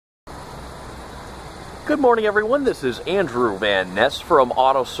Good morning, everyone. This is Andrew Van Ness from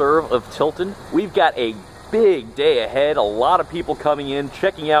AutoServ of Tilton. We've got a big day ahead. A lot of people coming in,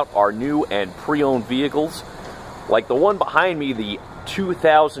 checking out our new and pre-owned vehicles. Like the one behind me, the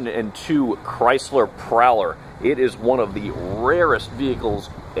 2002 Chrysler Prowler. It is one of the rarest vehicles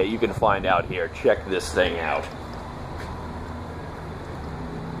that you can find out here. Check this thing out.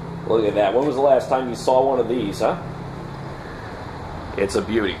 Look at that. When was the last time you saw one of these, huh? It's a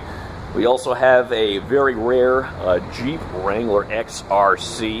beauty. We also have a very rare Jeep Wrangler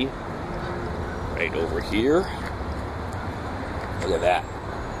XRC right over here. Look at that.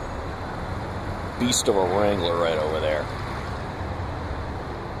 Beast of a Wrangler right over there.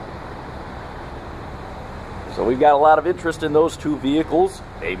 So we've got a lot of interest in those two vehicles.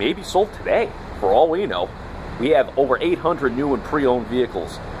 They may be sold today, for all we know. We have over 800 new and pre-owned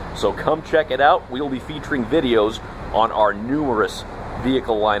vehicles. So come check it out. We'll be featuring videos on our numerous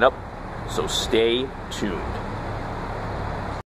vehicle lineup. So stay tuned.